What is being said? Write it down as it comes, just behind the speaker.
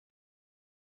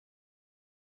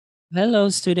Hello,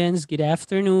 students. Good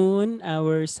afternoon.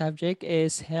 Our subject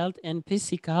is health and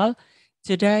physical.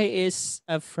 Today is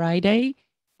a Friday,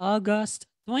 August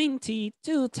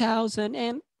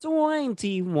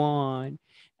 2021.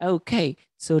 Okay,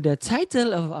 so the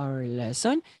title of our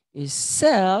lesson is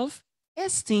self-esteem.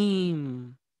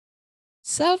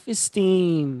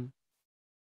 Self-esteem.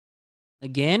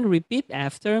 Again, repeat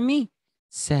after me.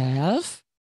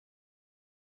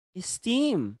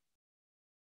 Self-esteem.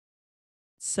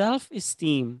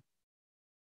 Self-esteem.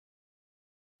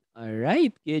 All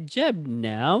right, good job.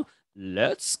 Now,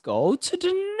 let's go to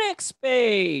the next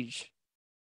page.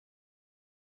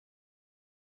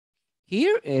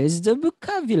 Here is the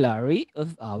vocabulary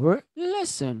of our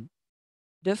lesson.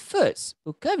 The first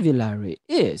vocabulary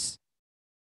is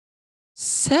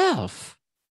self,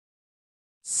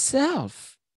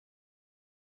 self.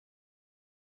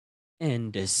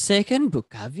 And the second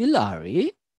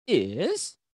vocabulary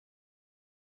is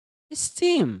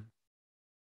esteem,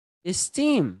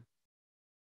 esteem.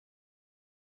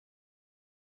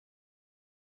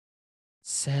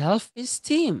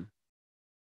 Self-esteem,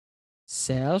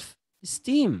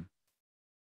 self-esteem.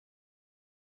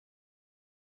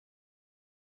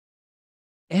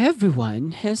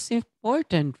 Everyone has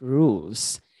important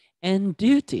rules and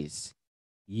duties.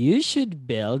 You should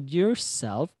build your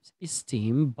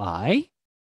self-esteem by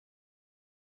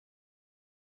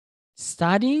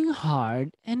studying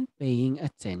hard and paying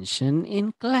attention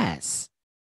in class.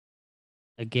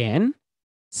 Again,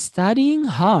 studying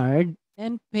hard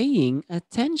and paying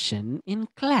attention in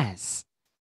class.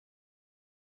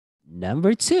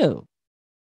 Number two,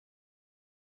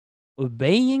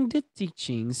 obeying the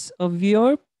teachings of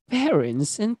your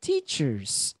parents and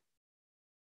teachers.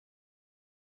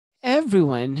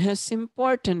 Everyone has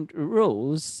important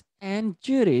roles and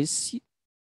duties.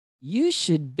 You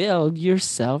should build your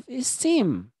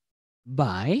self-esteem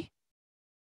by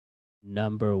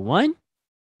number one,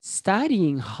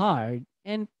 studying hard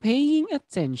and paying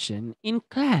attention in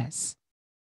class.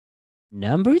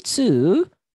 Number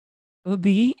two,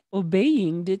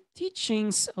 obeying the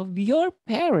teachings of your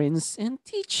parents and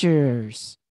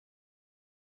teachers.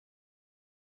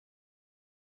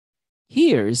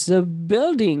 Here's a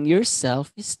building your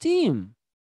self-esteem.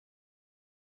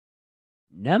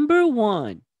 Number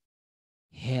one,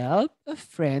 help a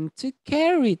friend to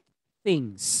carry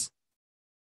things.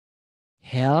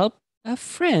 Help a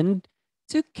friend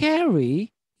to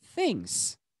carry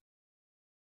things.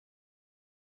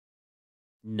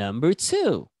 Number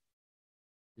two,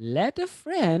 let a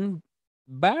friend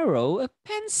borrow a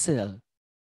pencil.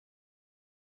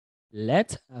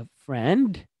 Let a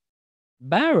friend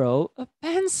borrow a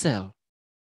pencil.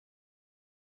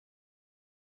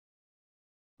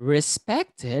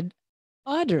 Respected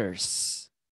others.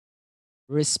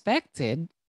 Respected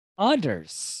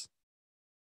others.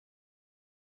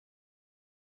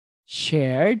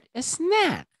 Shared a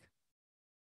snack.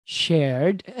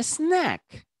 Shared a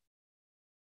snack.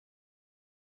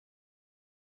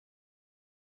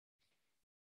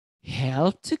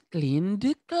 Help to clean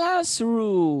the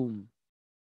classroom.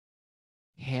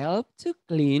 Help to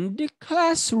clean the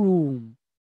classroom.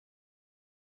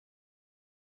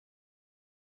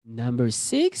 Number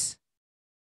six,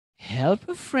 help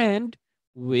a friend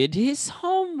with his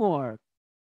homework.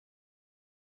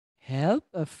 Help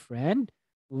a friend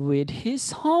with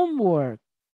his homework.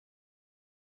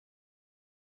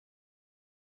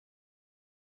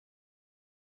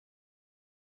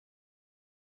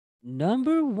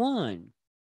 Number one,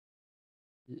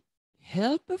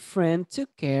 help a friend to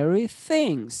carry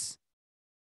things.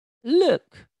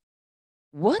 Look,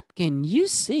 what can you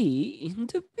see in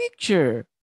the picture?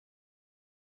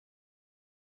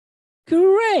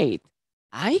 Great!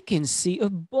 I can see a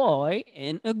boy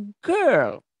and a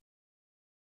girl.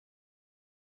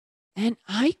 And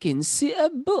I can see a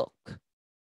book.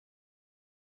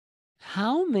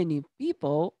 How many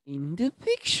people in the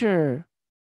picture?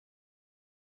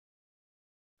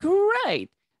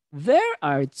 Great! There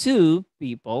are two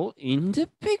people in the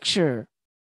picture.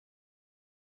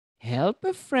 Help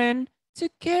a friend to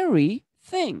carry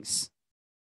things.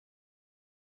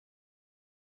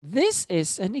 This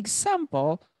is an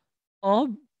example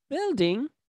of building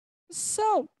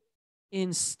self-esteem.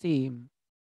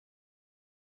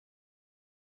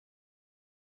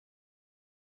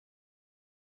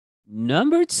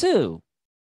 Number two,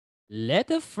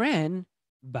 let a friend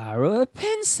borrow a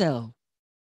pencil.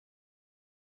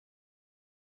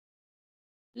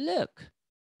 Look,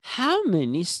 how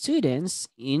many students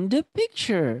in the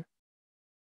picture?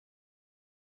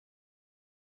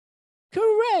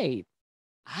 Great!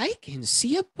 I can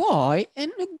see a boy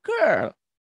and a girl.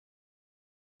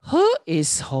 Who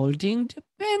is holding the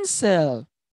pencil?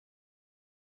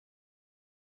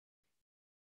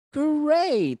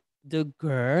 Great! The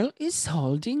girl is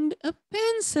holding a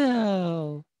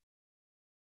pencil.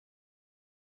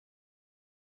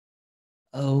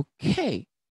 Okay.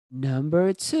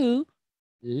 Number two,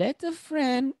 let a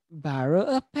friend borrow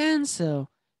a pencil.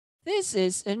 This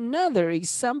is another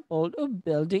example of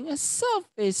building a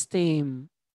self-esteem.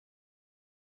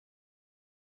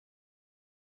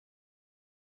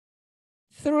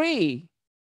 3.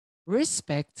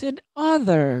 Respected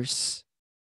others.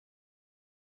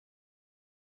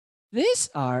 These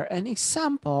are an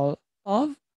example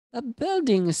of a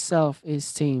building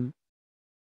self-esteem.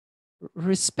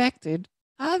 Respected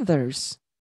others.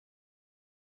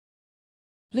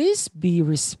 Please be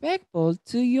respectful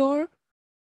to your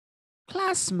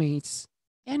classmates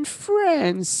and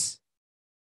friends.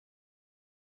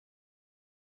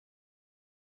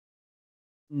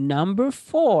 Number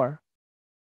 4.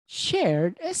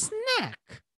 Shared a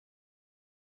snack.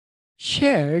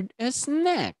 Shared a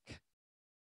snack.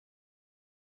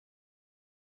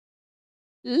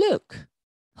 Look,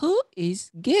 who is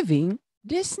giving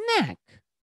the snack?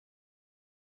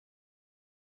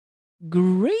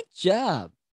 Great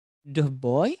job! The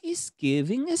boy is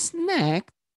giving a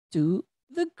snack to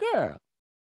the girl.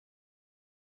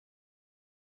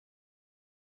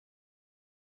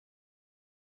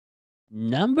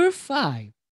 Number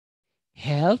 5.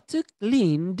 Help to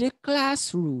clean the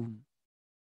classroom.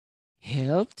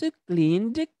 Help to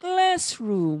clean the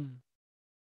classroom.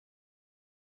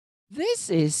 This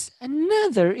is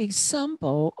another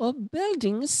example of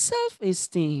building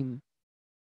self-esteem.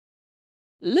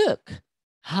 Look,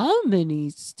 how many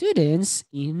students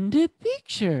in the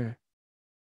picture?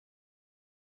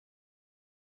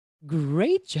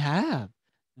 Great job!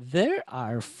 There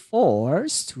are 4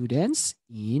 students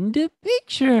in the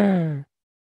picture.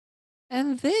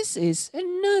 And this is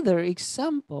another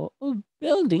example of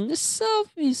building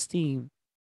self-esteem.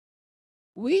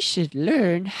 We should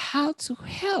learn how to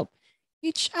help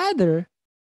each other,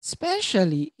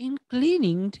 especially in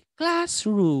cleaning the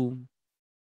classroom.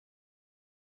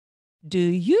 Do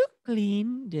you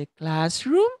clean the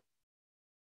classroom?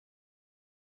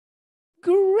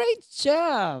 Great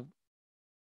job!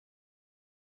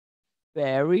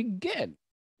 Very good.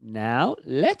 Now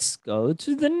let's go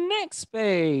to the next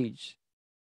page.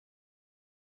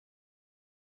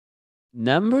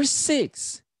 Number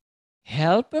 6.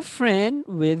 Help a friend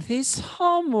with his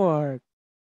homework.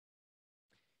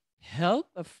 Help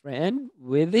a friend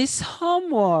with his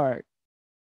homework.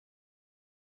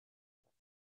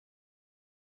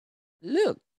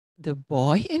 Look, the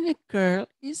boy and the girl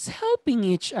is helping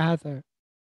each other.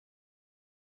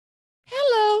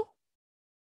 Hello,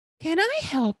 can I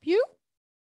help you?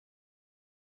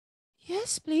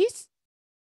 Yes, please.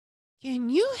 Can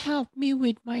you help me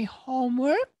with my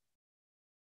homework?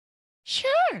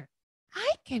 Sure,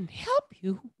 I can help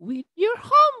you with your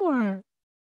homework.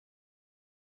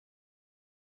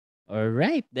 All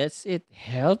right, that's it.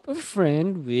 Help a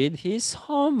friend with his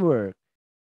homework.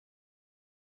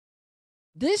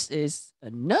 This is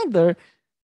another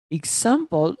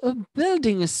example of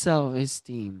building a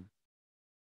self-esteem.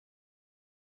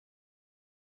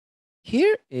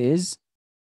 Here is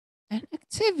an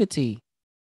activity.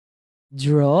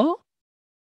 Draw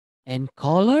and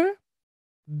color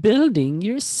building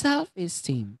your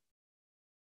self-esteem.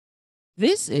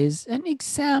 This is an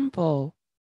example.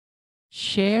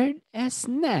 Shared a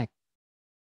snack.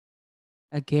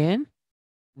 Again,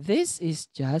 this is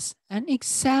just an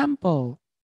example.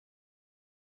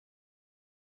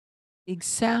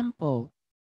 Example.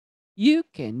 You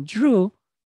can draw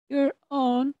your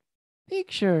own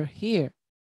picture here.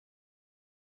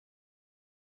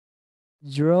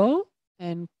 Draw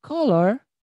and color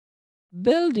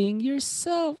building your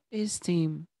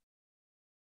self-esteem.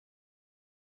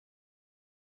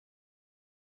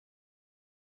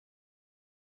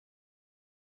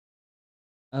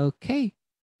 Okay,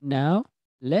 now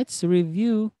let's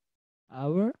review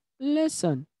our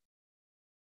lesson.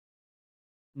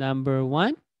 Number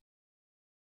 1,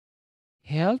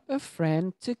 help a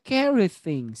friend to carry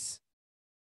things.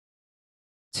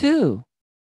 2,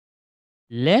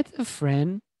 let a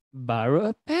friend borrow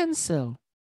a pencil.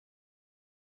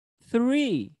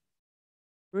 3,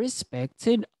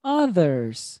 respected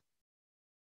others.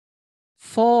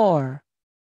 4,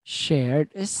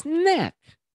 shared a snack.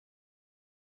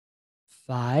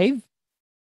 5,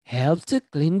 help to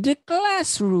clean the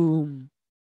classroom.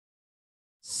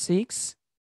 6,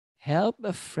 help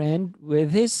a friend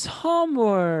with his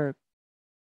homework.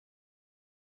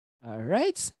 All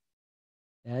right.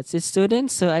 That's it,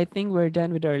 students. So I think we're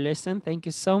done with our lesson. Thank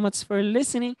you so much for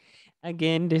listening.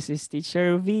 Again, this is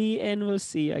Teacher V, and we'll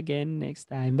see you again next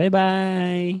time. Bye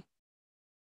bye.